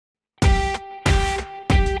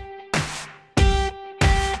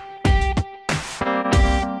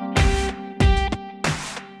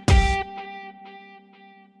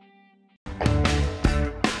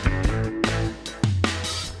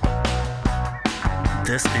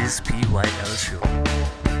This is PYL Show.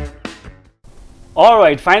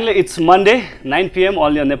 Alright, finally it's Monday, 9 PM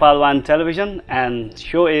on your Nepal One television, and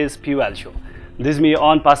show is PYL Show. This is me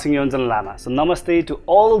on PASANG YONZON LAMA. So namaste to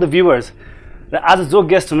all the viewers. र आज जो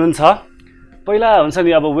guest हुनुहुन्छ पहिला हुन्छ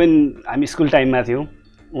नि अब when हामी school टाइममा थियौँ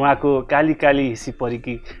उहाँको काली काली हिसी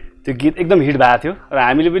परेकी त्यो गीत एकदम हिट भएको थियो र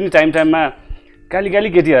हामीले पनि टाइममा काली काली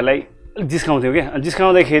केटीहरूलाई अलिक जिस्काउँथ्यौँ के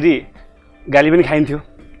जिस्काउँदाखेरि गाली पनि खाइन्थ्यो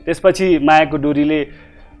त्यसपछि मायाको डोरीले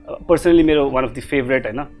पर्सनली मेरो वान अफ द फेभरेट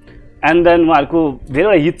हैन एन्ड देन उहाँहरूको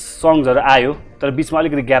धेरैवटा हिट सङ्ग्सहरू आयो तर बिचमा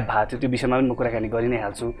अलिकति ग्याप भएको थियो त्यो विषयमा पनि म कुराकानी गरि नै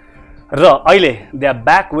हाल्छु र अहिले दे आर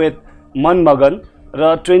ब्याक विथ मन मगन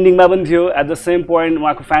र ट्रेन्डिङमा पनि थियो एट द सेम पोइन्ट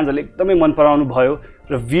उहाँको फ्यान्सहरूले एकदमै मन पराउनु भयो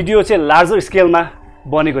र भिडियो चाहिँ लार्जर स्केलमा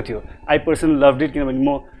बनेको थियो आई पर्सनली लभड इट किनभने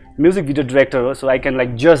म म्युजिक भिडियो डिरेक्टर हो सो आई क्यान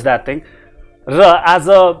लाइक जज द्याट थिङ र आज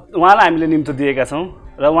उहाँलाई हामीले निम्तो दिएका छौँ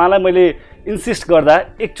र उहाँलाई मैले इन्सिस्ट गर्दा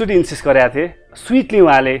एकचोटि इन्सिस्ट गरेका थिएँ स्विटली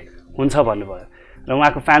उहाँले हुन्छ भन्नुभयो र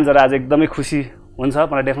उहाँको फ्यान्सहरू आज एकदमै खुसी हुन्छ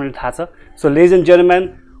मलाई डेफिनेटली थाहा छ so ladies and gentlemen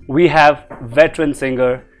we have भेटरन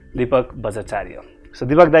singer Deepak Bajracharya so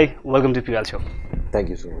Deepak दाई welcome to Piwal show thank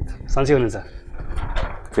you so much सन्चै हुनुहुन्छ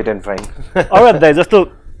फिट एन्ड फाइन अवत दाई जस्तो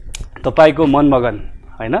तपाईँको मन मगन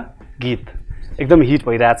होइन गीत एकदम हिट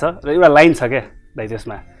भइरहेछ र एउटा लाइन छ क्या दाई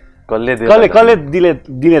त्यसमा कसले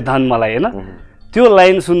दिने धन मलाई होइन त्यो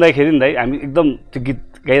लाइन सुन्दाखेरि नि दाइ हामी एकदम त्यो गीत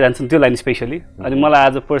गाइरहन्छौँ त्यो लाइन स्पेसली अनि मलाई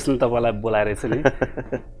आज पर्सनली तपाईँलाई बोलाएर चाहिँ नि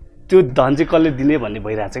त्यो धन चाहिँ कसले दिने भन्ने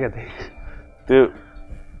भइरहेछ क्या त्यो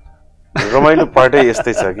रमाइलो पार्टै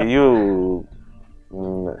यस्तै छ कि यो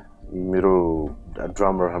मेरो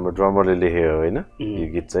हाम्रो ड्रमरले लेख्यो होइन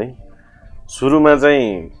यो गीत चाहिँ सुरुमा चाहिँ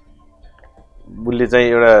उसले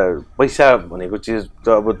चाहिँ एउटा पैसा भनेको चिज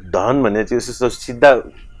त अब धन भन्ने चिज यस्तो सिधा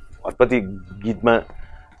हतपति गीतमा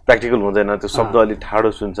प्र्याक्टिकल हुँदैन त्यो शब्द अलिक ठाडो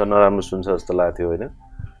सुन्छ नराम्रो सुन्छ जस्तो लाग्थ्यो होइन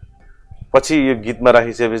पछि यो गीतमा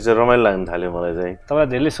राखिसकेपछि चाहिँ रमाइलो लाग्न थाल्यो मलाई चाहिँ तपाईँलाई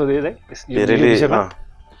धेरैले सोधे धेरैले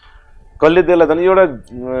कसले त्यसलाई त एउटा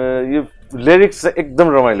यो लिरिक्स चाहिँ एकदम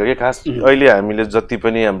रमाइलो के खास अहिले हामीले जति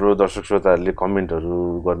पनि हाम्रो दर्शक श्रोताहरूले कमेन्टहरू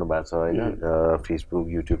गर्नुभएको छ होइन फेसबुक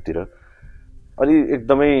युट्युबतिर अलि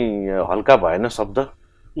एकदमै हल्का भएन शब्द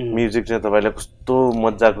म्युजिक चाहिँ तपाईँले कस्तो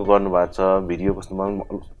मजाको गर्नुभएको छ भिडियो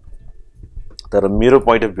कस्तो तर मेरो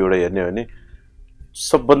पोइन्ट अफ भ्यूबाट हेर्ने हो भने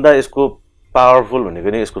सबभन्दा यसको पावरफुल भनेको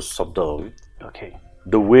नै यसको शब्द हो कि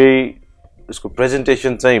द वे यसको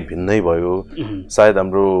प्रेजेन्टेसन चाहिँ भिन्नै भयो सायद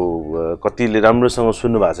हाम्रो कतिले राम्रोसँग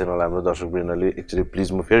सुन्नु भएको छैन होला हाम्रो दर्शकवृन्दले एक्चुअली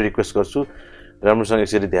प्लिज म फेरि रिक्वेस्ट गर्छु राम्रोसँग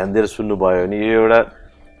यसरी ध्यान दिएर सुन्नुभयो भने यो एउटा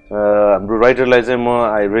हाम्रो राइटरलाई चाहिँ म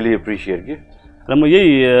आई रियली एप्रिसिएट कि र म यही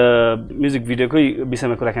म्युजिक भिडियोकै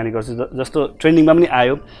विषयमा कुराकानी गर्छु जस्तो ट्रेन्डिङमा पनि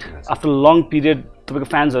आयो आफ्टर लङ पिरियड तपाईँको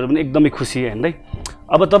फ्यान्सहरू पनि एकदमै खुसी होइन है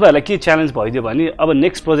अब तपाईँहरूलाई के च्यालेन्ज भइदियो भने अब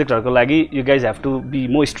नेक्स्ट प्रोजेक्टहरूको लागि you guys have to be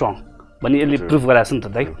more strong भन्ने यसले प्रुभ गराएको छ नि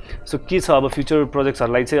त दाइ सो के छ अब फ्युचर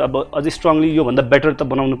प्रोजेक्ट्सहरूलाई चाहिँ अब अझै स्ट्रङली योभन्दा बेटर त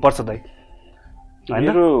बनाउनु पर्छ दाइ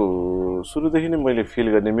मेरो सुरुदेखि नै मैले फिल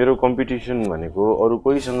गर्ने मेरो कम्पिटिसन भनेको अरू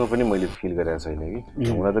कोहीसँग पनि मैले फिल गरेको छैन कि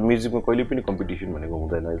हुन त म्युजिकमा कहिले पनि कम्पिटिसन भनेको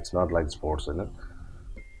हुँदैन इट्स नट लाइक स्पोर्ट्स होइन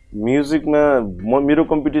म्युजिकमा मेरो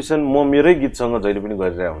कम्पिटिसन म मेरै गीतसँग जहिले पनि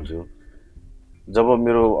गरिरहेको हुन्छु जब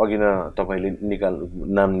मेरो अघि न तपाईँले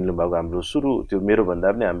नाम लिनुभएको हाम्रो सुरु त्यो मेरो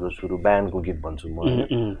भन्दा पनि हाम्रो सुरु ब्यान्डको गीत भन्छु म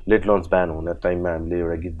होइन लेट लन्च ब्यान्ड हुन टाइममा हामीले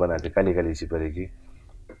एउटा गीत बनाएको थियो काली काली सिपरे कि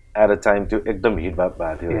एट अ टाइम त्यो एकदम हिट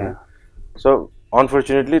भएको थियो होइन सो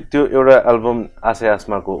अनफर्चुनेटली त्यो एउटा एल्बम आशा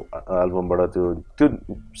आसमाको एल्बमबाट त्यो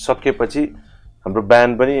सकेपछि हाम्रो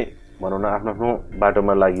ब्यान्ड पनि भनौँ न आफ्नो आफ्नो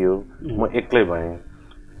बाटोमा लाग्यो म एक्लै भएँ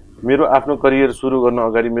मेरो आफ्नो करियर सुरु गर्न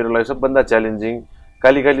अगाडि मेरो लागि सबभन्दा च्यालेन्जिङ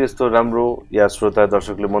काली काली यस्तो राम्रो या श्रोता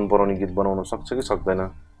दर्शकले मन पराउने गीत बनाउन सक्छ कि सक्दैन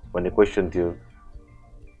भन्ने क्वेसन थियो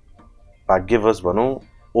भाग्यवश भनौँ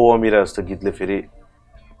ओ अमिरा जस्तो गीतले फेरि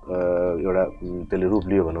एउटा त्यसले रूप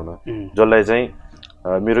लियो भनौँ न जसलाई चाहिँ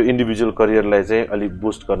मेरो इन्डिभिजुअल करियरलाई चाहिँ अलिक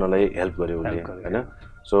बुस्ट गर्नलाई हेल्प गर्यो उसले होइन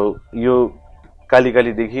सो यो काली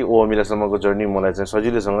कालीदेखि ओ अमिरासम्मको जर्नी मलाई चाहिँ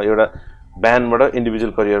सजिलैसँग एउटा ब्यान्डबाट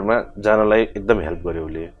इन्डिभिजुअल करियरमा जानलाई एकदम हेल्प गर्यो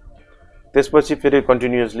उसले त्यसपछि फेरि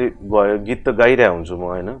कन्टिन्युअसली गयो गीत त गाइरहेको हुन्छु म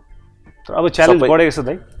होइन अब च्यालेन्ज बढेको छ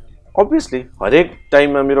दाइ अभियसली हरेक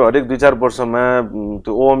टाइममा मेरो हरेक 2-4 वर्षमा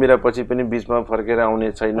त्यो ओ अमिरा पछि पनि बिचमा फर्केर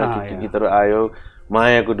आउने छैन के गीतहरू आयो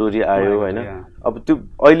मायाको डोरी आयो होइन अब त्यो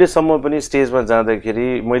अहिलेसम्म पनि स्टेजमा जाँदाखेरि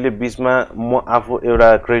मैले बिचमा म आफू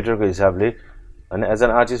एउटा क्रिएटरको हिसाबले होइन एज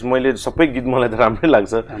एन आर्टिस्ट मैले सबै गीत मलाई त राम्रै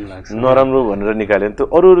लाग्छ नराम्रो भनेर निकालेँ त्यो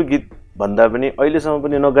अरू गीत भन्दा पनि अहिलेसम्म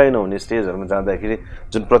पनि नगाइ नहुने स्टेजहरूमा जाँदाखेरि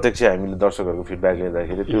जुन प्रत्यक्ष हामीले दर्शकहरूको फिडब्याक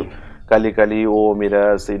लिँदाखेरि त्यो काली काली ओ मेरा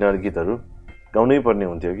सिनर गीतहरू गाउनै पर्ने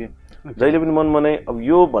हुन्थ्यो कि जहिले पनि मनमा नै अब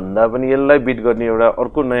यो भन्दा पनि यसलाई बिट गर्ने एउटा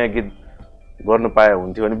अर्को नयाँ गीत गर्न पाए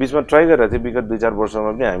हुन्थ्यो भने बिचमा ट्राई गरिरहेको थिएँ विगत 2-4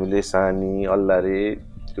 वर्षमा पनि हामीले सानी अल्लारे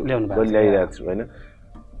ल्याइरहेको थियौँ होइन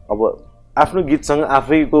अब आफ्नो गीतसँग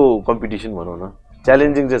आफैको कम्पिटिसन भनौँ न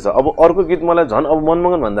च्यालेन्जिङ चाहिँ छ अब अर्को गीत मलाई झन् अब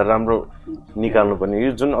मनमगन भन्दा राम्रो निकाल्नु पर्ने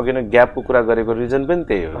यो जुन अघि नै ग्यापको कुरा गरेको रिजन पनि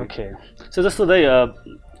त्यही हो ओके सो जस्तो दाइ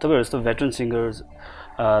तपाईँहरू जस्तो भेटरन सिङ्गर्स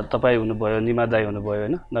तपाईँ हुनुभयो निमा दाई हुनुभयो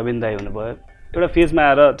होइन नवीन दाई हुनुभयो एउटा फेजमा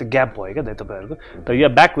आएर त्यो ग्याप भयो क्या दाइ तपाईँहरूको तर यो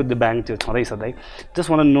ब्याक विथ द ब्याङ त्यो छँदैछ दाइ जस्ट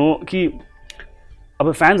वान नो कि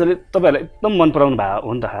अब फ्यान्सहरूले तपाईँहरूलाई एकदम मन पराउनु भएको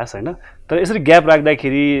हो नि त खास होइन तर यसरी ग्याप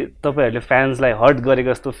राख्दाखेरि तपाईँहरूले फ्यान्सलाई हर्ट गरेको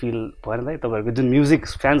जस्तो फिल भएन दाइ तपाईँहरूको जुन म्युजिक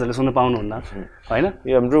फ्यान्सहरूले सुन्न पाउनुहुन्न होइन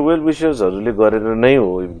यो हाम्रो वेल विशर्सहरूले गरेर नै हो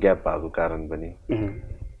ग्याप भएको कारण पनि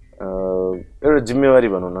एउटा जिम्मेवारी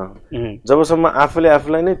भनौँ न जबसम्म आफूले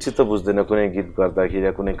आफूलाई नै चित्त बुझ्दैन कुनै गीत गर्दाखेरि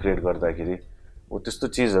या कुनै क्रिएट गर्दाखेरि हो त्यस्तो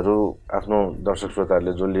चिजहरू आफ्नो दर्शक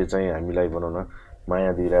श्रोताहरूले जसले चाहिँ हामीलाई भनौँ न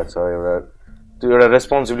माया दिइरहेछ एउटा त्यो एउटा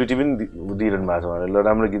रेस्पोन्सिबिलिटी पनि दिइरहनु भएको छ उहाँहरूले ल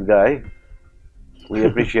राम्रो गीत गा है वी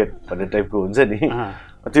एप्रिसिएट भन्ने टाइपको हुन्छ नि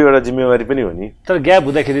त्यो एउटा जिम्मेवारी पनि हो नि तर ग्याप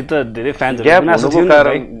हुँदाखेरि त धेरै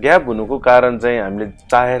फ्यान्सहरू ग्याप हुनुको कारण चाहिँ हामीले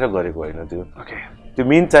चाहेर गरेको होइन त्यो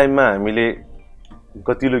मेन टाइममा हामीले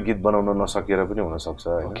गतिलो गीत बनाउन नसकेर पनि हुनसक्छ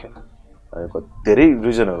होइन धेरै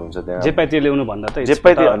रिजनहरू हुन्छ त्यहाँ जे पाइ त्यो ल्याउनु भन्दा त जे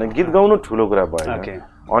पाइ त्यो होइन गीत गाउनु ठुलो कुरा भएन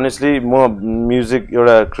अनेस्टली म म्युजिक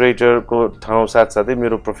एउटा क्रिएटरको ठाउँ साथसाथै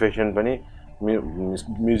मेरो प्रोफेसन पनि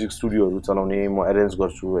म्युजिक स्टुडियोहरू चलाउने म एरेन्ज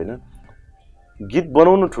गर्छु होइन गीत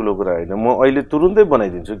बनाउनु ठुलो कुरा होइन म अहिले तुरुन्तै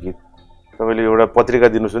बनाइदिन्छु गीत तपाईँले एउटा पत्रिका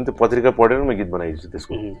दिनुहोस् भने त्यो पत्रिका पढेर म गीत बनाइदिन्छु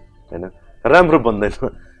त्यसको होइन राम्रो बन्दैन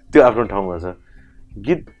त्यो आफ्नो ठाउँमा छ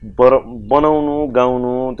गीत बनाउनु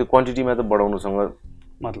गाउनु त्यो क्वान्टिटीमा त बढाउनुसँग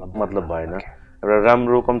मतलब भएन एउटा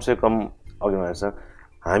राम्रो कमसे कम अघिमा छ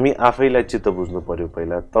हामी आफैलाई चित्त बुझ्नु पर्यो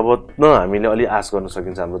पहिला तब न हामीले अलि आश गर्न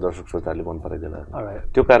सकिन्छ हाम्रो दर्शक श्रोताहरूले मन पराइदिएला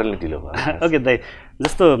त्यो कारणले ढिलो भयो ओके दाइ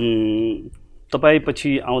जस्तो तपाईँ पछि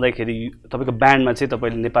आउँदाखेरि तपाईँको ब्यान्डमा चाहिँ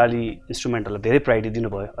तपाईँले नेपाली इन्स्ट्रुमेन्टहरूलाई धेरै प्रायोरिटी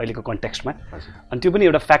दिनुभयो अहिलेको कन्टेक्स्टमा अनि त्यो पनि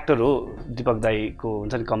एउटा फ्याक्टर हो दिपक दाईको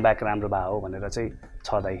हुन्छ नि कमब्याक राम्रो भयो हो भनेर चाहिँ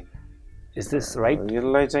छ दाइ इज दिस राइट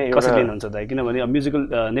यसलाई चाहिँ कसरी लिनुहुन्छ दाइ किनभने म्युजिकल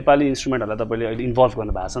नेपाली इन्स्ट्रुमेन्टहरूलाई तपाईँले अहिले इन्भल्भ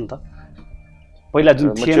गर्नु भएको छ नि त पहिला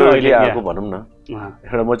जुन थिएन अहिले आएको भनौँ न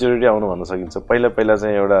एउटा मेच्योरिटी आउनु भन्न सकिन्छ पहिला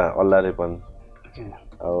चाहिँ एउटा अल्लारेपन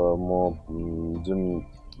अब म जुन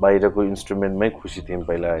बाहिरको इन्स्ट्रुमेन्टमै खुसी थिएँ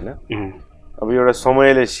पहिला होइन अब एउटा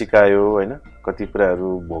समयले सिकायो होइन कति कुराहरू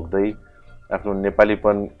भोग्दै आफ्नो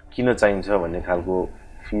नेपालीपन किन चाहिन्छ भन्ने खालको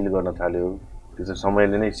फिल गर्न थाल्यो त्यो चाहिँ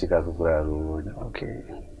समयले नै सिकाएको कुराहरू हो होइन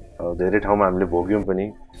अब धेरै ठाउँमा हामीले भोग्यौँ पनि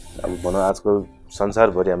अब भनौँ आजकल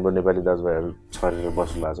संसारभरि हाम्रो नेपाली दाजुभाइहरू छरेर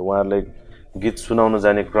बस्नु भएको छ उहाँहरूलाई गीत सुनाउन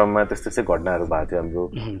जाने क्रममा त्यस्तै घटनाहरू भएको थियो हाम्रो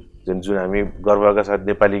जुन हामी गर्वका साथ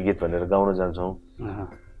नेपाली गीत भनेर गाउन जान्छौँ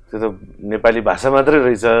त्यो त नेपाली भाषा मात्रै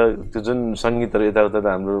रहेछ त्यो जुन सङ्गीतहरू यताउता त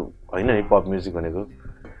हाम्रो होइन नि पप म्युजिक भनेको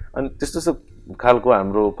अनि त्यस्तो खालको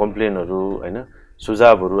हाम्रो कम्प्लेनहरू होइन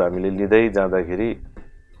सुझावहरू हामीले लिँदै जाँदाखेरि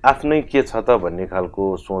आफ्नै के छ त भन्ने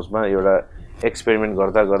खालको सोचमा एउटा एक्सपेरिमेन्ट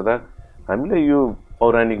गर्दा हामीले यो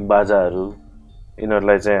पौराणिक बाजाहरू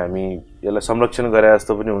यिनीहरूलाई चाहिँ हामी यसलाई संरक्षण गरे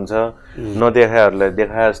जस्तो पनि हुन्छ नदेखाहरूलाई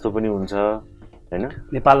देखाए जस्तो पनि हुन्छ हैन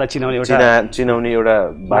नेपाललाई चिनाउने एउटा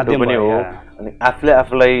बाटो पनि हो अनि आफूले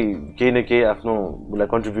आफूलाई केही न केही आफ्नो उलाई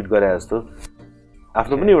कन्ट्रिब्युट गरे जस्तो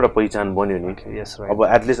आफ्नो पनि एउटा पहिचान बन्यो नि अब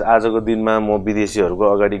एटलिस्ट आजको दिनमा म विदेशीहरूको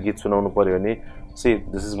अगाडि गीत सुनाउनु पर्यो भने see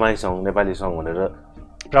this is my song Nepali song भनेर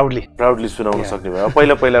प्राउडली सुनाउन सक्ने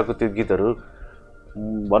भयो पहिलाको त्यो गीतहरू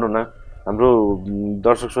भनौँ न हाम्रो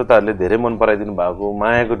दर्शक श्रोताहरूले धेरै मन पराइदिनु भएको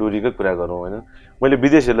मायाको डोरीकै कुरा गरौँ होइन मैले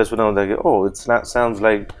विदेशीहरूलाई सुनाउँदाखेरि ओ इट्स साउन्ड्स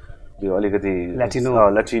लाइक त्यो अलिकति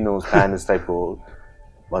ल्याटिनो स्प्यानिस टाइपको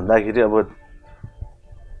भन्दाखेरि अब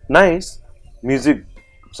नाइस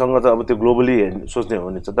म्युजिकसँग त अब त्यो ग्लोबली सोच्ने हो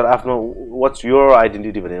नि तर आफ्नो वाट्स योर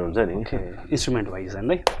आइडेन्टिटी भन्ने हुन्छ नि इन्स्ट्रुमेन्ट वाइज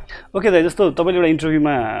है ओके दाइ जस्तो तपाईँले एउटा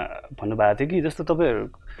इन्टरभ्यूमा भन्नुभएको थियो कि जस्तो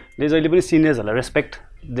तपाईँहरूले जहिले पनि सिनियर्सहरूलाई रेस्पेक्ट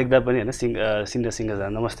देख्दा पनि होइन सिनियर सिङ्गर्सहरू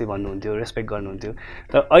नमस्ते भन्नुहुन्थ्यो रेस्पेक्ट गर्नुहुन्थ्यो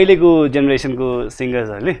तर अहिलेको जेनेरेसनको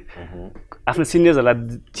सिङ्गर्सहरूले आफ्नो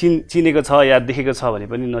सिनियर्सहरूलाई चिनेको छ या देखेको छ भने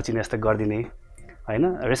पनि नचिने जस्तो गरिदिने होइन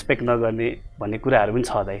रेस्पेक्ट नगर्ने भन्ने कुराहरू पनि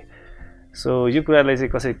छ दाइ सो यो कुरालाई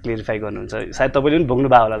चाहिँ कसरी क्लियरिफाई गर्नुहुन्छ सायद तपाईँले पनि भोग्नु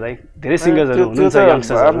भयो होला दाइ धेरै सिङ्गर्सहरू हुनुहुन्छ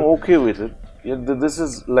यङ्स्टर्सहरू okay with it this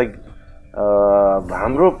is like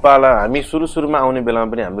हाम्रो पाला हामी सुरुमा आउने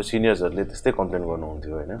बेलामा पनि हाम्रो सिनियर्सहरूले त्यस्तै कम्प्लेन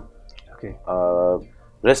गर्नुहुन्थ्यो होइन ओके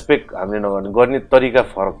रेस्पेक्ट हामीले गर्ने तरिका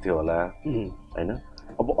फरक थियो होला होइन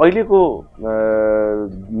अब अहिलेको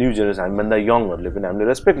न्यू जेनेरेसन हामीभन्दा यङहरूले पनि हामीले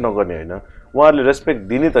रेस्पेक्ट नगर्ने होइन उहाँहरूले रेस्पेक्ट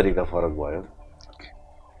दिने तरिका फरक भयो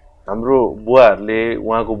हाम्रो बुवाहरूले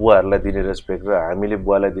उहाँको बुवाहरूलाई दिने रेस्पेक्ट र हामीले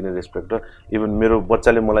बुवालाई दिने रेस्पेक्ट र इभन मेरो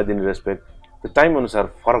बच्चाले मलाई दिने रेस्पेक्ट त्यो टाइम अनुसार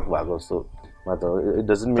फरक भएको जस्तो It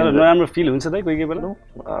doesn't mean नराम्रो फिल हुन्छ दाइ कोही बेला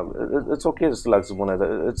इट्स ओके जस्तो लाग्छ मलाई त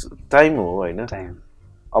इट्स टाइम हो हैन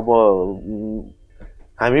अब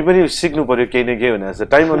हामी पनि सिक्नु पर्यो केही न केही भने जस्तो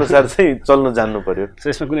टाइम अनुसार चाहिँ चल्न जान्नु पर्यो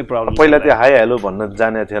त्यसमा कुनै प्रब्लम पहिला त्यो हाई हेलो भन्न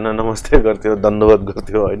जाने थिएन नमस्ते गर्थ्यो दण्डवत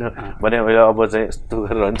गर्थ्यो हैन भने अहिले अब चाहिँ यस्तो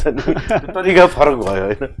गरेर हुन्छ नि तरिका फरक भयो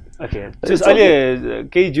हैन ओके अहिले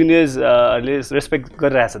केही जुनियर्सले रेस्पेक्ट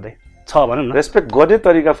गरिरहेछ दाइ छ भनौं न रेस्पेक्ट गर्ने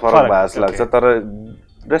तरिका फरक भएको जस्तो लाग्छ तर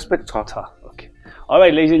रेस्पेक्ट छ okay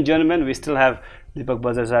all right ladies and gentlemen we still have Deepak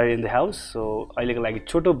Bajracharya in the house so अहिलेको लागि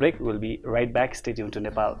छोटो brake will be right back stay tune to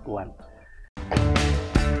Nepal 1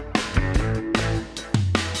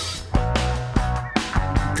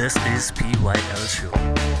 This is PYL Show.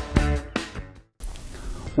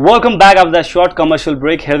 Welcome back after that short commercial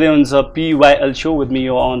break. Here on the PYL Show with me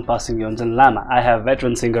on Passing YONZON LAMA. I have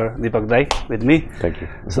veteran singer Deepak Dai with me. Thank you.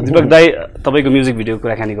 So Deepak Dai, तपाईको music video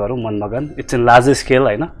कुराकानी गरौँ मन मगन. It's in larger scale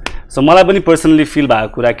हैन. So मलाई पनि personally feel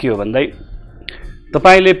भएको कुरा के हो भन्दै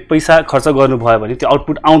तपाईले पैसा खर्च गर्नुभयो भने त्यो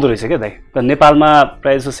आउटपुट आउँदो रहेछ के दाइ. तर नेपालमा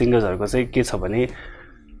प्राय जसो सिंगर्सहरुको चाहिँ के छ भने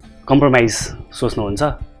कम्प्रोमाइज सोच्नुहुन्छ.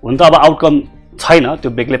 हुन त अब आउटकम छैन त्यो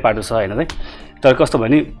बेग्लै पाटो छ हैन दाइ. तर कस्तो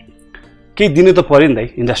भने केही दिनु त पर्यो नि दाइ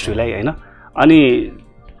इन्डस्ट्रीलाई हैन. अनि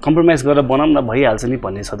कम्प्रोमाइज गरेर बनाउन भइहाल्छ नि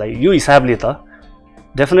भन्ने छ दाइ. यो हिसाबले त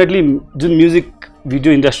डेफिनेटली जुन म्युजिक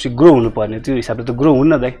भिडियो इन्डस्ट्री ग्रो हुनुपर्ने त्यो हिसाबले त ग्रो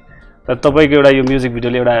हुन्न दाइ. तर तपाईको एउटा यो म्युजिक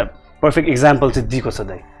भिडियोले एउटा पर्फेक्ट एक्जाम्पल चाहिँ दिएको छ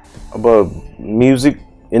दाइ. अब म्युजिक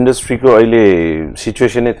इन्डस्ट्रीको अहिले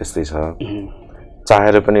सिचुएसन नै त्यस्तै छ.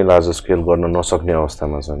 चाहेर पनि लार्ज स्केल गर्न नसक्ने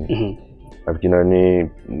अवस्थामा छन्. अब किनभने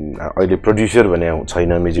अहिले प्रोड्युसर भने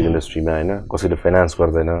छैन म्युजिक इन्डस्ट्रीमा हैन. कसैले फाइनान्स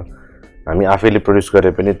गर्दैन. हामी आफैले प्रोड्युस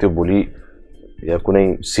गरे पनि त्यो भोलि या कुनै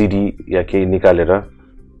सिडी या केही निकालेर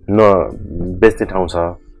न बेच्ने ठाउँ छ.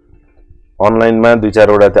 अनलाइनमा दुई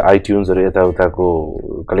चारवटा त्यो आइट्युन्सहरु यताउताको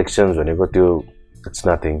कलेक्सन्स भनेको त्यो इट्स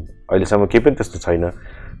नथिङ. अहिलेसम्म केही पनि त्यस्तो छैन.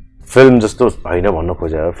 फिल्म जस्तो हैन भन्न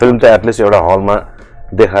खोजे. फिल्म त एटलिस्ट एउटा हलमा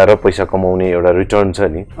देखाएर पैसा कमाउने एउटा रिटर्न छ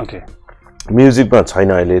नि. ओके म्युजिकमा छैन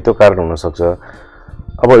अहिले. त्यो कारण हुन सक्छ.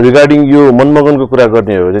 अब रिगार्डिङ यो मनमगनको कुरा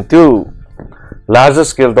गर्ने हो भने त्यो लार्जर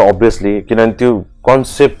स्केल त अभियसली किनभने त्यो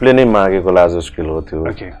कन्सेप्टले नै मागेको लार्जर स्केल हो त्यो.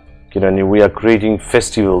 किनभने वी आर क्रिएटिङ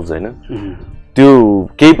फेस्टिभल्स हैन. त्यो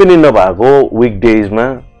केही पनि नभएको विक डेजमा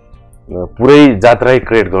पुरै जात्रै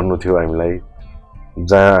क्रिएट गर्नु थियो हामीलाई.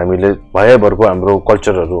 जहाँ हामीले भयभरको हाम्रो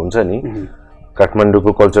कल्चरहरू हुन्छ नि.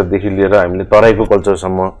 काठमाडौँको कल्चरदेखि लिएर हामीले तराईको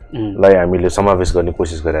कल्चरसम्मलाई हामीले समावेश गर्ने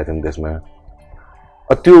कोसिस गरेका थियौँ त्यसमा.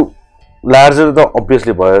 त्यो लार्जर त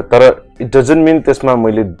अभियसली भयो तर इट डजन्ट मिन त्यसमा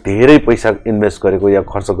मैले धेरै पैसा इन्भेस्ट गरेको या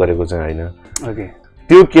खर्च गरेको चाहिँ हैन.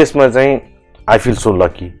 त्यो केसमा चाहिँ आई फिल सो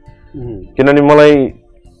लकी. किनभने मलाई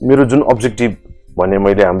मेरो जुन अब्जेक्टिभ भने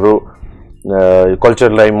मैले हाम्रो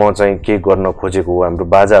कल्चरलाई म चाहिँ के गर्न खोजेको हो. हाम्रो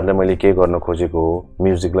बाजाहरूले मैले के गर्न खोजेको हो.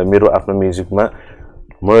 म्युजिकलाई मेरो आफ्नो म्युजिकमा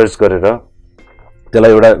मर्ज गरेर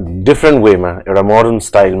त्यसलाई एउटा डिफ्रेन्ट वेमा एउटा मोडर्न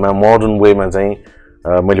स्टाइलमा मोडर्न वेमा चाहिँ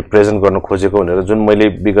मैले प्रेजेन्ट गर्न खोजेको भनेर जुन मैले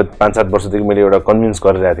विगत 5-7 वर्षदेखि मैले एउटा कन्भिन्स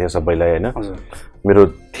गरिरहेको थिएँ सबैलाई हैन. मेरो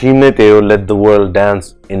थिम नै त्यही हो let the world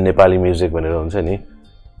dance in Nepali music भनेर हुन्छ नि.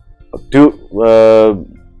 त्यो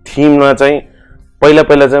थिममा चाहिँ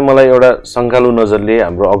पहिला चाहिँ मलाई एउटा शङ्कालु नजरले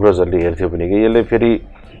हाम्रो अग्रजहरूले हेर्थ्यो भने कि यसले फेरि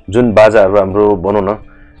जुन बाजाहरू हाम्रो भनौँ न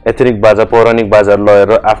एथनिक बाजा पौराणिक बाजाहरू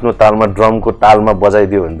लगेर आफ्नो तालमा ड्रमको तालमा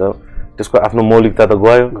बजाइदियो भने त त्यसको आफ्नो मौलिकता त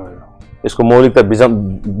गयो. यसको मौलिकता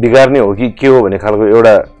बिगार्ने हो कि के हो भन्ने खालको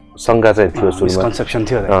एउटा शङ्का चाहिँ थियो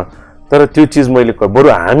सुरुमा. तर त्यो चिज मैले बरु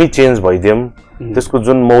हामी चेन्ज भइदियौँ. त्यसको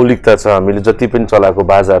जुन मौलिकता छ हामीले जति पनि चलाएको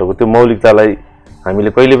बाजाहरूको त्यो मौलिकतालाई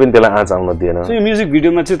हामीले कहिले पनि त्यसलाई आँच आउन दिएन. यो म्युजिक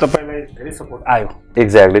भिडियोमा चाहिँ तपाईलाई धेरै सपोर्ट आयो.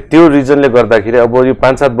 एक्ज्याक्टली त्यो रिजनले गर्दाखेरि अब यो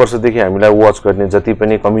 5-7 वर्षदेखि हामीलाई वाच गर्ने जति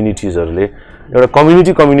पनि कम्युनिटिजहरूले एउटा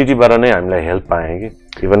कम्युनिटीबाट नै हामीलाई हेल्प पाए कि.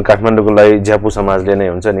 इभन काठमाडौँको लागि ज्यापु समाजले नै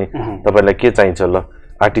हुन्छ नि तपाईलाई के चाहिन्छ ल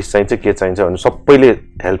आर्टिस्ट चाहिन्छ के चाहिन्छ भने सबैले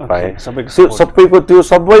हेल्प पाए. सबैको त्यो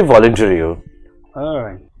सबै भलन्टियरी हो.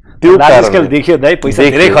 त्यो स्केल देखियो दाइ पैसा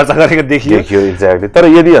धेरै खर्च गरेको देखियो. एक्ज्याक्टली. तर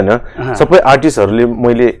यदि हैन सबै आर्टिस्टहरूले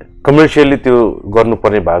मैले कमर्सियली त्यो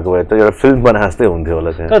गर्नुपर्ने भएको भए त एउटा फिल्म बना जस्तै हुन्थ्यो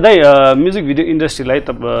होला त्यहाँ. तर दाइ म्युजिक भिडियो इन्डस्ट्रीलाई त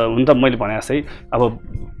हुन त मैले भने जस्तै अब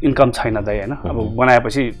इन्कम छैन दाइ हैन. अब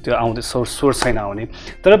बनाएपछि त्यो आउँदै सोर्स छैन आउने.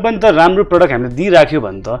 तर पनि त राम्रो प्रडक्ट हामीले दिइराख्यो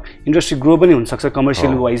भने त इन्डस्ट्री ग्रो पनि हुनसक्छ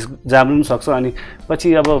कमर्सियल वाइज जानु पनि सक्छ. अनि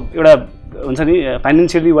पछि अब एउटा हुन्छ नि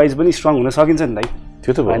फाइनेन्सियली वाइज पनि स्ट्रङ हुन सकिन्छ नि दाइ.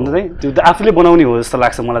 त्यो त होइन दाइ त्यो त आफूले बनाउने हो जस्तो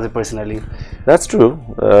लाग्छ मलाई चाहिँ पर्सनली. That's true.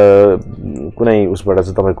 कुनै उसबाट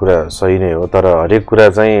चाहिँ तपाईँ कुरा सही नै हो. तर हरेक कुरा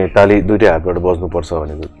चाहिँ ताली दुईटै हातबाट बज्नुपर्छ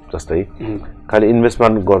भनेको जस्तै खालि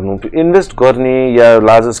इन्भेस्टमेन्ट गर्नु इन्भेस्ट गर्ने या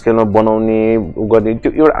लार्ज स्केलमा बनाउने गर्ने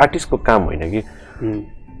त्यो एउटा आर्टिस्टको काम होइन कि.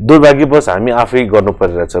 दुर्भाग्यवश हामी आफै गर्नु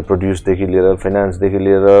परिरहेछ प्रोड्युसदेखि लिएर फाइनान्सदेखि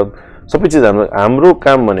लिएर सबै चिज हाम्रो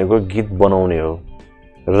काम भनेको गीत बनाउने हो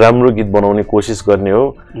राम्रो गीत बनाउने कोसिस गर्ने हो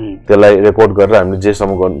त्यसलाई रेकर्ड गरेर हामीले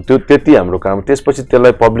जेसम्म गर्नु त्यो त्यति हाम्रो काम त्यसपछि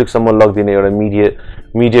त्यसलाई पब्लिकसम्म लगिदिने एउटा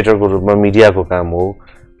मिडिएटरको रूपमा मिडियाको काम हो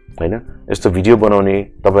हैन यस्तो भिडियो बनाउने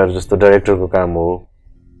तपाईहरु जस्तो डाइरेक्टरको काम हो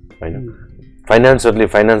हैन फाइनान्सरले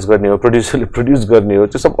फाइनान्स गर्ने हो प्रोड्युसरले प्रोड्युस गर्ने हो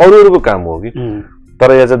त्यो सब अरूको काम हो कि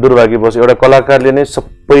तर यहाँ चाहिँ दुर्भाग्यवश एउटा कलाकारले नै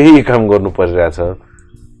सबै काम गर्नु परिरहेछ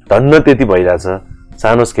धन्न त्यति भइरहेछ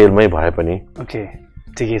सानो स्केलमै भए पनि ओके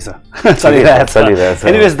ठिकै छ चलिरहेछ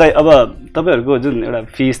एनीवेज दाइ अब तपाईहरुको जुन एउटा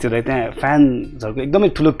फेस थियो दाइ त्यहाँ फ्यान्सहरुको एकदमै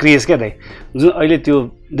ठुलो क्रेज क्या दाइ जुन अहिले त्यो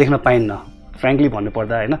देख्न पाइन्न फ्र्याङ्कली भन्नु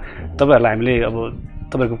पर्दा हैन तपाईहरुलाई हामीले अब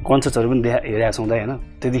तपाईहरुको कन्सर्टहरु पनि हेरेका छौं दाइ हैन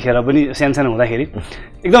त्यतिखेर पनि सानो हुँदाखेरि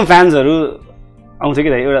एकदम फ्यान्सहरु आउँथ्यो कि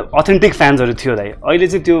दाइ एउटा अथेन्टिक फ्यान्सहरु थियो दाइ अहिले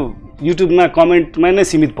चाहिँ त्यो युट्युबमा कमेन्टमा नै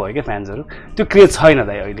सीमित भयो के फ्यान्सहरु त्यो क्रेज छैन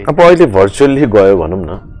दाइ अहिले अब अहिले भर्चुअली गयो भनौं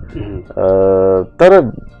न तर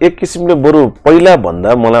एक किसिमले बरु पहिला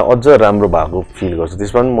भन्दा मलाई अझ राम्रो भएको फिल गर्छु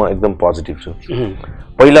त्यसमा म एकदम पोजिटिभ छु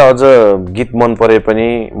पहिला अझ गीत मन परे पनि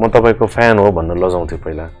म तपाईको फ्यान हो भन्न लजाउँथे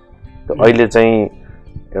पहिला अहिले चाहिँ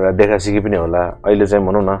एउटा देखासिकी पनि होला अहिले चाहिँ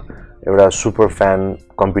भनौं न एउटा सुपर फ्यान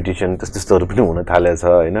कम्पिटिसन त्यस्तोहरु पनि हुन थालेछ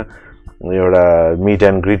हैन एउटा मिट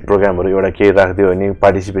एन्ड ग्रीट प्रोग्रामहरु एउटा के राख्दियो भने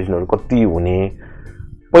पार्टिसिपेसनहरु कति हुने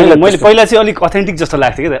पहिला चाहिँ अलिक अथेन्टिक जस्तो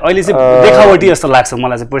लाग्थ्यो के अहिले चाहिँ देखावटी जस्तो लाग्छ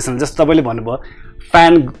मलाई चाहिँ पर्सनली जस्तो तपाईले भन्नुभयो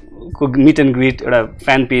फ्यानको मिट एन्ड ग्रीट एउटा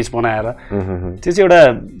फ्यान पेज बनाएर त्यो चाहिँ एउटा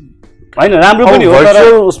हैन राम्रो पनि हो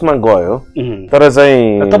तर उसमा गयो तर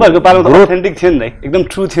चाहिँ तपाईहरुको पालो अथेन्टिक थियो नि एकदम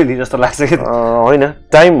ट्रू थियो नि जस्तो लाग्छ के हैन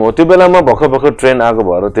टाइम हो त्यो बेलामा भर्खर ट्रेन आएको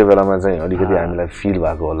भएर त्यो बेलामा चाहिँ अलिकति हामीलाई फिल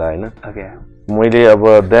भएको होला हैन ओके मैले अब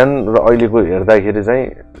देन र अहिलेको हेर्दाखेरि चाहिँ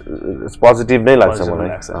पोजिटिभ नै लाग्छ मलाई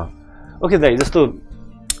ओके दाइ जस्तो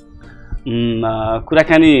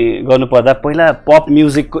कुराकानी गर्नुपर्दा पहिला पप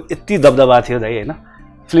म्युजिकको यति दबदबा थियो दाइ हैन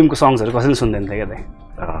फिल्मको सङ्ग्सहरु कसैले सुन्दैन थियो के दाइ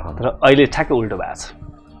तर अहिले ठ्याक्कै उल्टो भएको छ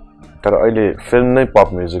तर अहिले फिल्म नै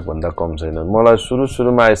पप म्युजिक भन्दा कम छैन मलाई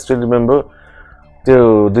सुरुमा आई स्टिल रिमेम्बर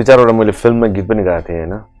त्यो दुई चारवटा मैले फिल्ममा गीत पनि गाएको थिएँ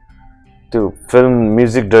हैन त्यो फिल्म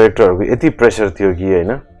म्युजिक डाइरेक्टरहरुको यति प्रेसर थियो कि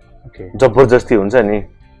हैन जबरजस्ती हुन्छ नि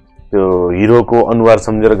त्यो हिरोको अनुहार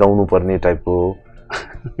सम्झेर गाउनु पर्ने टाइपको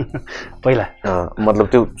पहिला मतलब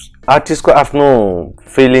त्यो आर्टिस्टको आफ्नो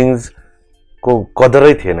फिलिङ्स को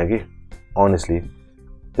कदरै थिएन कि अनेस्टली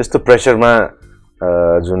त्यस्तो प्रेसरमा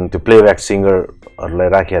जुन त्यो प्लेब्याक सिंगरहरुलाई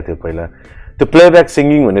राखेको थियो पहिला त्यो प्लेब्याक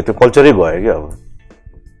सिंगिङ भन्ने त्यो कल्चरै गयो कि अब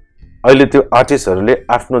अहिले त्यो आर्टिस्टहरुले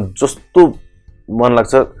आफ्नो जस्तो मन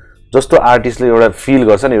लाग्छ जस्तो आर्टिस्टले एउटा फिल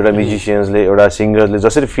गर्छ नि एउटा म्युजिशियन्सले एउटा सिंगरले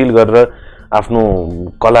जसरी फिल गरेर आफ्नो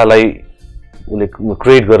कलालाई उले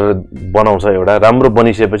क्रिएट गरेर बनाउँछ एउटा राम्रो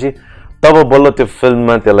बनिसकेपछि तब बल्ल त्यो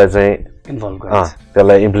फिल्ममा त्यसलाई चाहिँ इन्भल्भ गर्छ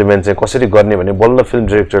त्यसलाई इम्प्लिमेन्ट चाहिँ कसरी गर्ने भने बल्ल फिल्म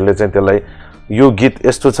डाइरेक्टरले चाहिँ त्यसलाई यो गीत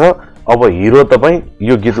यस्तो छ अब हिरो तपाई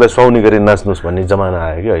यो गीतलाई सुहाउने गरी नाच्नुस् भन्ने जमाना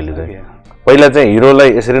आयो कि अहिले चाहिँ पहिला चाहिँ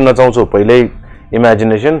हिरोलाई यसरी नचाउँछौ पहिल्यै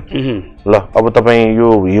इमेजिनेसन ल अब तपाई यो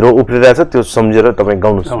हिरो उफ्रिरहेछ त्यो सम्झेर तपाई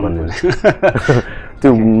गाउनुस् भन्ने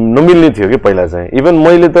त्यो नमिल्ने थियो कि पहिला चाहिँ इभन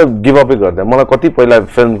मैले त गिभ अपै गर्दै मलाई कति पहिला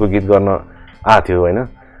फिल्मको गीत गर्न आथ्यो हैन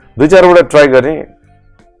दुई चारवटा ट्राई गरे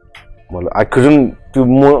मलाई आई कुडन्ट त्यो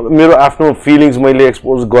मेरो आफ्नो फिलिङ्स मैले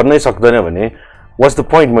एक्सपोज गर्नै सक्दैन भने व्हाट्स द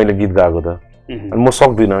पोइन्ट मैले गीत गाएको त अनि म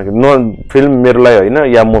सक्दिन न फिल्म मेरो लागि हैन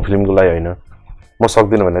या म फिल्मको लागि हैन म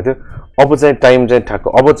सक्दिन भन्ने थियो अब चाहिँ टाइम चाहिँ ठ्याक्क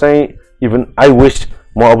अब चाहिँ इभन आई विश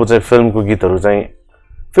म अब चाहिँ फिल्मको गीतहरु चाहिँ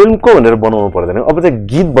फिल्मको भनेर बनाउनु पर्दैन अब चाहिँ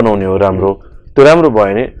गीत बनाउने हो राम्रो त्यो राम्रो भयो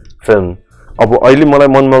भने फिल्म अब अहिले मलाई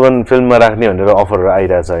मनमगन फिल्ममा राख्ने भनेर अफरहरु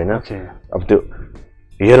आइरहेछ हैन अब त्यो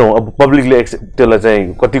हेरौं अब पब्लिकले त्यसलाई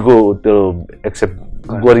चाहिँ कतिको त्यो एक्सेप्ट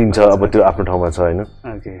गरिन्छ अब त्यो आफ्नो ठाउँमा छ हैन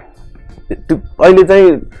ओके त्यो अहिले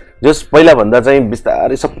चाहिँ जस पहिला भन्दा चाहिँ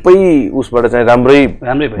बिस्तारै सबै उसबाट चाहिँ राम्रै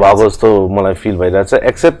भएको जस्तो मलाई फिल भइरहेछ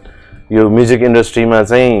एक्सेप्ट यो म्युजिक इन्डस्ट्रीमा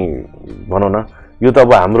चाहिँ भनौं न यो त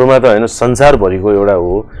अब हाम्रोमा त हैन संसारभरिको एउटा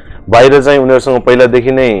हो बाहिर चाहिँ उनीहरुसँग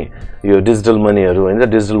पहिलादेखि नै यो डिजिटल मनीहरु हैन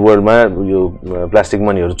डिजिटल वर्ल्डमा यो प्लास्टिक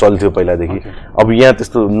मनीहरु चल्थ्यो पहिलादेखि अब यहाँ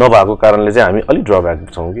त्यस्तो नभएको कारणले चाहिँ हामी अलि ड्रब्याक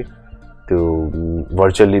छौं कि त्यो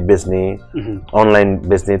भर्चुअली बेच्ने अनलाइन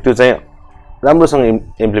बेच्ने त्यो चाहिँ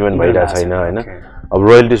राम्रोसँग इम्प्लिमेन्ट भइरहेको छैन हैन अब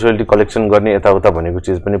रोयल्टी कलेक्सन गर्ने यताउता भनेको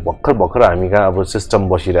चीज पनि भर्खर हामी कहाँ अब सिस्टम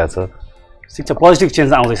बसिरहेछ शिक्षा पोजिटिभ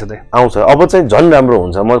चेन्ज आउँदैछ त आउँछ अब चाहिँ झन् राम्रो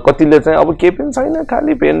हुन्छ म कतिले चाहिँ अब के पनि छैन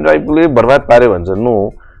खाली पेन ड्राइभले बर्बाद पार्यो भन्छ नो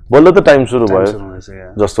बल्ल त टाइम सुरु भयो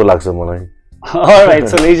जस्तो लाग्छ मलाई all right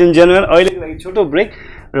so ladies and gentlemen अहिलेको लागि छोटो ब्रेक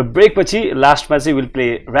र ब्रेक पछि लास्टमा चाहिँ will play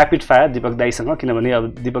rapid fire Dipak दाईसँग किनभने अब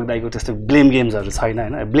दिपक दाईको त्यस्तो ब्लेम गेम्सहरू छैन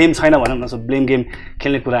होइन ब्लेम छैन भनौँ न सो ब्लेम गेम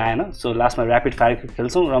खेल्ने कुरा आएन सो लास्टमा ऱ्यापिड फायर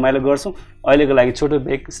खेल्छौँ रमाइलो गर्छौँ अहिलेको लागि छोटो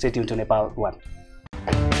brake stay tune to Nepal 1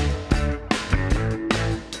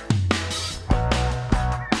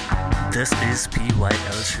 This is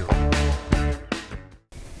PYL Show.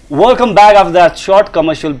 Welcome back after that short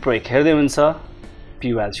commercial break. हेर्दै हुनुहुन्छ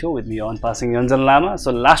PYL Show with me on passing YONZON LAMA.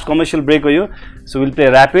 So last commercial break हो यो. So we'll play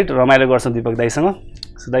rapid. रमाइलो गर्छौँ Dipak दाईसँग.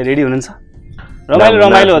 So दाई ready हुनुहुन्छ?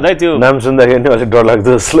 रमाइलो हो दाई त्यो नाम सुन्दाखेरि नि अलिक डर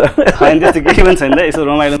लाग्दो जस्तो लाग्छ. हैन त्यस्तो केही पनि छैन दाई यसो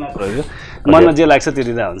रमाइलो मात्र हो यो. मनमा जे लाग्छ त्यो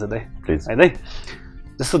दिँदा हुन्छ दाई. है दाई.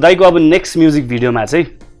 जस्तो दाईको अब नेक्स्ट म्युजिक भिडियोमा चाहिँ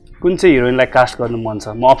कुन चाहिँ हिरोइनलाई कास्ट गर्नु मन छ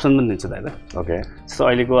म अप्सन पनि दिन्छु दाइ ओके सो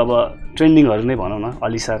अहिलेको अब ट्रेन्डिङहरू नै भनौँ न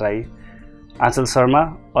Alisa Rai Anchal Sharma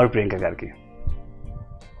or Priyanka Karki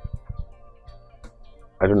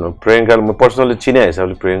I don't know Priyanka म पर्सनली चिने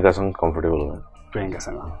हिसाबले प्रियङ्कासँग कम्फर्टेबल हो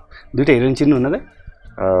प्रियङ्कासँग दुईटा हिरोइन चिन्नु हुन्न दाइ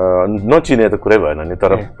नचिने त कुरै भएन नि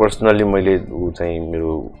तर पर्सनली मैले ऊ चाहिँ मेरो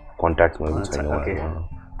कन्ट्याक्टमा छैन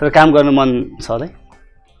तर काम गर्नु मन छ दाइ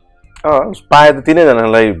पाए त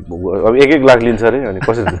तिनैजनालाई अब 1-1 लाख लिन्छ अरे अनि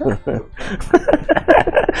कसरी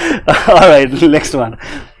अलराइट नेक्स्ट वान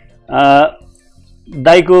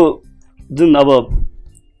दाइको जुन अब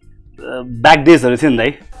ब्याक डेजहरू थियो नि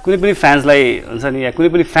दाइ कुनै पनि फ्यान्सलाई हुन्छ नि या कुनै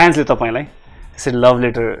पनि फ्यान्सले तपाईँलाई त्यसरी लभ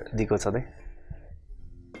लेटर दिएको छ दाइ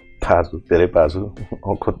पाछु धेरै पाछु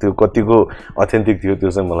त्यो कतिको अथेन्टिक थियो त्यो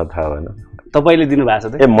चाहिँ मलाई थाहा भएन तपाईँले दिनुभएको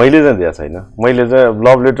छ ए मैले चाहिँ दिएको छैन मैले चाहिँ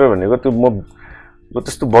लभ लेटर भनेको त्यो म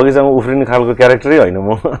त्यस्तो बगैँचामा उफ्रिने खालको क्यारेक्टरै होइन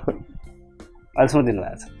म अहिलेसम्म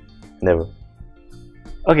दिनुभएको छ नेभर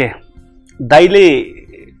ओके दाइले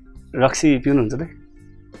रक्सी पिउनुहुन्छ दाइ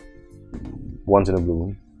once in a blue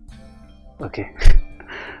moon okay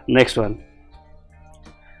next one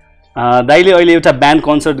दाइले अहिले एउटा ब्यान्ड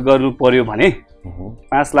कन्सर्ट गर्नु पर्यो भने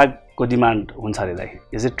 5 लाखको डिमान्ड हुन्छ अरे दाइ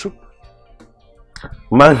इज इट ट्रु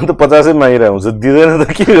माग्नु त 50 मागिरहेको हुन्छ दिँदैन त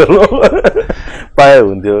के गर्नु पाए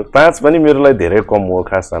हुन्थ्यो 5 पनि मेरो लागि धेरै कम हो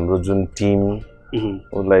खास हाम्रो जुन टिम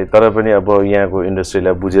उसलाई तर पनि अब यहाँको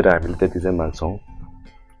इन्डस्ट्रीलाई बुझेर हामीले त्यति चाहिँ माग्छौँ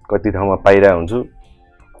कति ठाउँमा पाइरहेको हुन्छु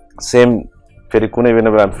सेम फेरि कुनै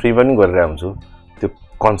बेला फ्री पनि गरिरहेको हुन्छु त्यो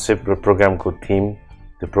कन्सेप्ट र प्रोग्रामको थिम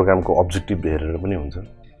त्यो प्रोग्रामको अब्जेक्टिभ हेरेर पनि हुन्छ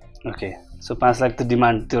ओके सो 5 लाख त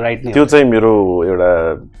डिमान्ड त्यो राइट नै त्यो चाहिँ मेरो एउटा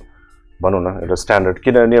भनौँ न एउटा स्ट्यान्डर्ड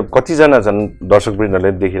किनभने अब कतिजना छन्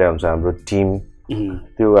दर्शकवृन्दहरूले देखिरहेको हुन्छ हाम्रो टिम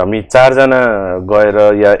त्यो हामी 4 जना गएर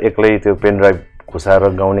या एक्लै त्यो पेन ड्राइभ खुसाएर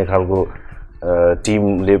गाउने खालको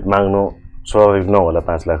टिमले माग्नु स्वाभाविक नहोला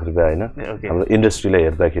 5 लाख रुपैयाँ होइन हाम्रो इन्डस्ट्रीलाई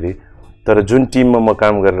हेर्दाखेरि तर जुन टिममा म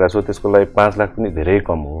काम गरिरहेको छु त्यसको लागि 5 लाख पनि धेरै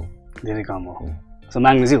कम हो सो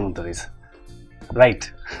माग्नु चाहिँ हुँदो रहेछ राइट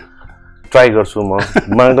ट्राई गर्छु म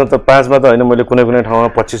माग्न त 5 मा त होइन मैले कुनै कुनै ठाउँमा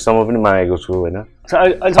 25 सम्म पनि मागेको छु होइन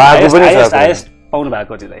हाईएस्ट पाउनु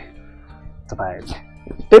भएको कति दाइ तपाईहरुले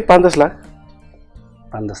त्यही 5-10 लाख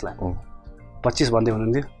 5-10 लाख 25 भन्दै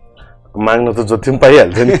हुनुहुन्थ्यो माग्न त जति पनि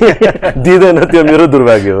पाइहाल्छ नि दिँदैन त्यो मेरो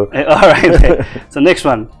दुर्भाग्य हो अलराइट सो नेक्स्ट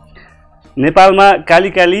वान नेपालमा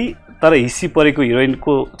काली काली तर हिस्सी परेको हिरोइन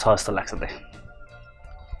को छ जस्तो लाग्छ दाइ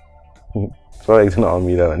एकजना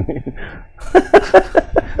अमिरा भन्ने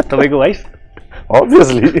तपाईको वाइफ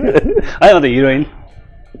अभियसली हैन म त हिरोइन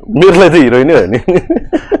मेरो लागि त हिरोइनै हो नि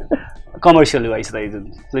कमर्सियल वाइज दाइ जुन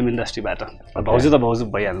फिल्म इन्डस्ट्रीबाट भाउजू त भाउजू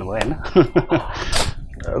भइहाल्नु भयो हैन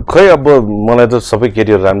खै अब मलाई त सबै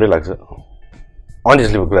केटीहरु राम्रै लाग्छ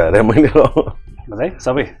अनेस्टली कुरा हेरे मैले दाइ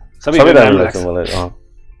सबै राम्रो लाग्छ मलाई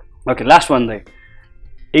ओके लास्ट वान दाइ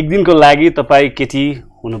एक दिनको लागि तपाई केटी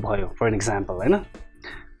हुनु भयो फर एन एक्जाम्पल हैन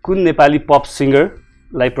कुन नेपाली पप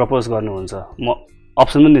सिंगरलाई प्रपोज गर्नुहुन्छ म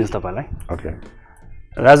अप्सन पनि दिन्छु तपाईलाई ओके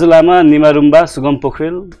राजु लामा निमा रुम्बा सुगम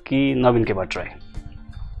पोखरेल कि नवीन के भट्टराई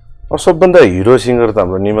अब सबभन्दा हिरो सिंगर त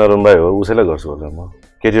हाम्रो निमा रुम्बा हो उसैलाई गर्छु होला म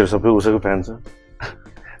केटीहरु सबै उसैको फ्यान छ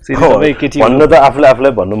भन्न त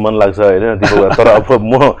आफूलाई भन्नु मन लाग्छ हैन तर अब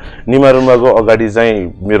म निमा रुम्बाको अगाडि चाहिँ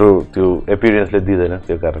मेरो त्यो एपियरेन्सले दिदैन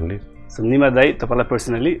त्यो कारणले सो निमा दाइ तपाईलाई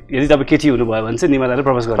पर्सनली यदि तपाई केटी हुनु भयो भने चाहिँ निमा दाइले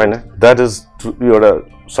प्रपोज गर्नु हैन दैट इज एउटा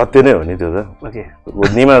सत्य नै हो नि त्यो त ओके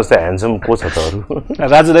निमा जस्तो ह्यान्डसम को छ त अरु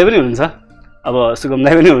राजु दाइ पनि हुनुहुन्छ अब सुगम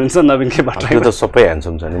दाइ पनि हुनुहुन्छ नवीन के भट्टराई त्यो त सबै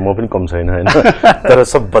ह्यान्डसम छ नि म पनि कम छैन हैन तर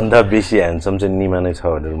सबभन्दा बेसी ह्यान्डसम चाहिँ निमा नै छ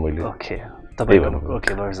भनेर मैले ओके तपाईको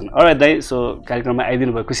ओके भर्जन अलराइट दाइ सो कार्यक्रममा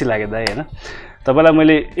आइदिनु भयो खुसी लाग्यो दाइ हैन तपाईलाई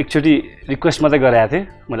मैले एकचोटी रिक्वेस्ट मात्रै गरेको थिएँ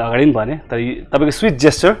मैले अगाडि पनि भने तर तपाईको स्वीट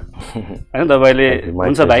जेस्चर हैन तपाईले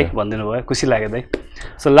हुन्छ भाइ भन्दिनु भयो खुसी लाग्यो दाइ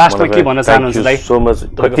सो लास्टमा के भन्न चाहनुहुन्छ दाइ सो मच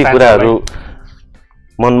कति कुराहरु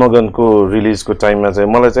मनमगनको रिलिजको टाइममा चाहिँ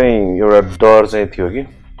मलाई चाहिँ एउटा डर चाहिँ थियो कि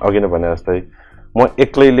अघि नै भने जस्तै म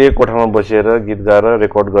एक्लैले कोठामा बसेर गीत गाएर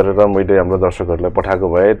रेकर्ड गरेर मैले हाम्रो दर्शकहरूलाई पठाएको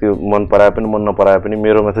भए त्यो मन पराए पनि मन नपराए पनि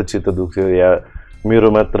मेरो मात्र चित्त दुख्थ्यो या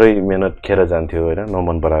मेरो मात्रै मेहनत खेर जान्थ्यो हैन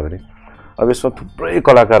नमन पराए पनि अब यसमा थुप्रै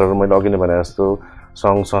कलाकारहरू मैले अघि नै भने जस्तो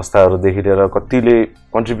सङ्घ संस्थाहरूदेखि लिएर कतिले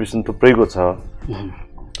कन्ट्रिब्युसन थुप्रैको छ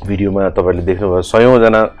भिडियोमा तपाईँले देख्नुभयो सयौं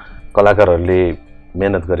जना कलाकारहरूले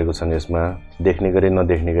मेहनत गरेको छन् यसमा देख्ने गरी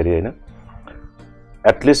नदेख्ने गरी हैन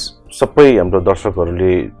एटलिस्ट सबै हाम्रो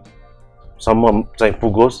दर्शकहरूले सम्म चाहिँ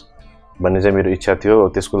पुगोस् भन्ने चाहिँ मेरो इच्छा थियो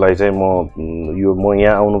त्यसको लागि चाहिँ म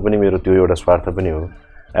यहाँ आउनु पनि मेरो त्यो एउटा स्वार्थ पनि हो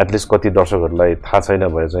एटलिस्ट कति दर्शकहरूलाई थाहा छैन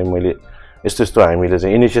भए चाहिँ मैले यस्तो यस्तो हामीले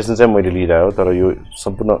चाहिँ इनिसिएसन चाहिँ मैले लिइरहेको तर यो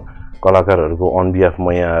सम्पूर्ण कलाकारहरूको अन बिहाफ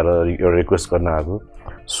म यहाँ आएर यो रिक्वेस्ट गर्न आएको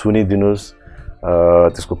सुनिदिनुस्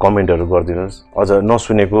त्यसको कमेन्टहरू गरिदिनुस् अझ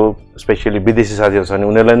नसुनेको स्पेशली विदेशी साथीहरू छन्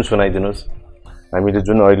उनीहरूलाई पनि सुनाइदिनुस् हामीले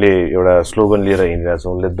जुन अहिले एउटा स्लोगन लिएर हिँडिरहेका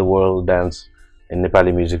छौँ let the world dance in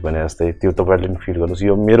Nepali music भने जस्तै त्यो तपाईँहरूले पनि फिल गर्नुहोस्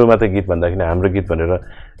यो मेरो मात्र गीत भन्दाखेरि हाम्रो गीत भनेर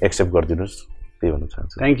एक्सेप्ट गरिदिनुहोस् त्यही भन्न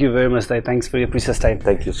चाहन्छु थ्याङ्क यू भेरी मच दाइ thanks for your precious time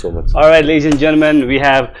thank you so much all right ladies and gentlemen we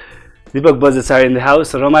have Deepak Bajracharya in the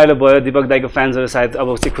house रमाइलो भयो दीपक दाईको फ्यान्सहरू सायद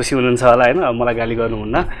अब चाहिँ खुसी हुनुहुन्छ होला हैन मलाई गाली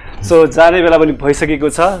गर्नुहुन्न सो जाने बेला पनि भइसकेको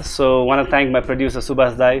छ so one thank my producer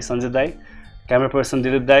Subhash दाई सञ्जय दाई क्यामेरा पर्सन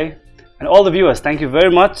दिलीप दाई and all the viewers thank you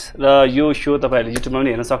very much र यो सो तपाईँहरूले युट्युबमा पनि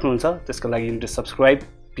हेर्न सक्नुहुन्छ त्यसको लागि you to subscribe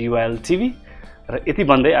PYL TV र यति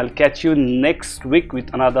भन्दै I'll catch you next week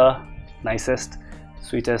with another nicest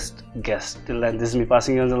sweetest guest till then this is me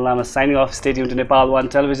passing YONZON LAMA signing off stay tuned to Nepal One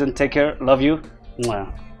Television take care love you Mwah.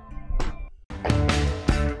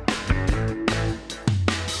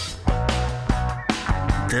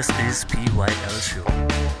 This is PYL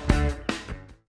Show.